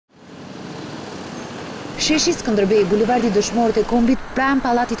Sheshi Skënderbej, bulevardi Dëshmorët e Kombit pranë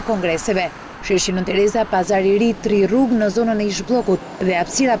Pallatit Kongreseve. Sheshi Nën Tereza, Pazari i Ri, 3 rrugë në zonën e Ish Bllokut dhe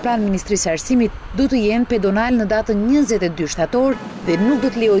hapësira pranë Ministrisë së Arsimit do të jenë pedonal në datën 22 shtator dhe nuk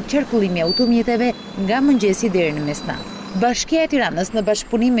do të lejohet qarkullimi i automjeteve nga mëngjesi deri në mesnatë. Bashkia e Tiranës në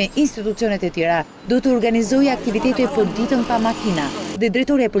bashkëpunim me institucionet e tjera do të organizojë aktivitete për ditën pa makina dhe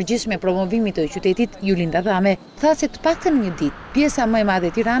drejtoria e përgjithshme e promovimit të qytetit, Julinda Dhame, tha se të paktën një ditë pjesa më e madhe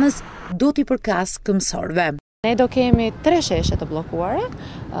e Tiranës do t'i përkas këmbësorëve. Ne do kemi 3 sheshe të bllokuara,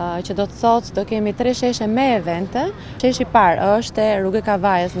 që do të thotë do kemi 3 sheshe me evente. Sheshi i parë është Rrugë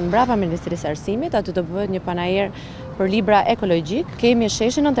Kavajës në mbrapa Ministrisë së Arsimit, aty do bëhet një panajër për libra ekologjik. Kemi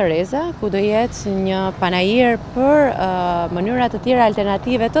Sheshin Nën Tereza, ku do jetë një panajër për mënyra të tjera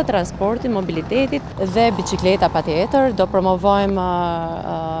alternative të transportit, mobilitetit dhe biçikleta patjetër. Do promovojmë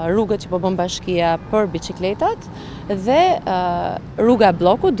rrugët që po bën bashkia për biçikletat dhe rruga e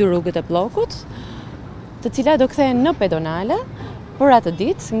Bllokut, 2 rrugët e Bllokut, të cilat do kthehen në pedonale për atë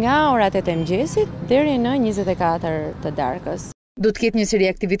ditë nga ora 8 e mëngjesit deri në 24 të darkës. Do të ketë një seri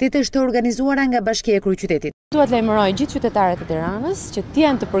aktivitetesh të organizuara nga Bashkia e Kryeqytetit. Dua të lajmëroj gjithë qytetarët e Tiranës që të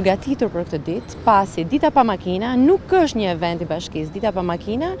jenë të përgatitur për këtë ditë, pasi Dita pa makina nuk është një event i bashkisë. Dita pa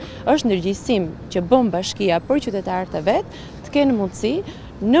makina është ndërgjegjësim që bën bashkia për qytetarët e vet të kenë mundësi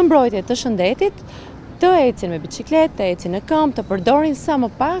në mbrojtje të shëndetit të ecin me biçikletë, të ecin në këmbë, të përdorin sa më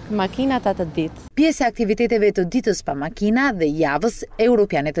pak makinat atë ditë. Pjesë e aktiviteteve të ditës pa makina dhe javës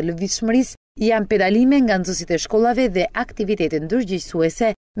europiane të lëvizshmërisë janë pedalime nga nxënësit e shkollave dhe aktivitete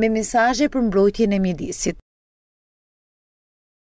ndërgjegjësuese me mesazhe për mbrojtjen e mjedisit.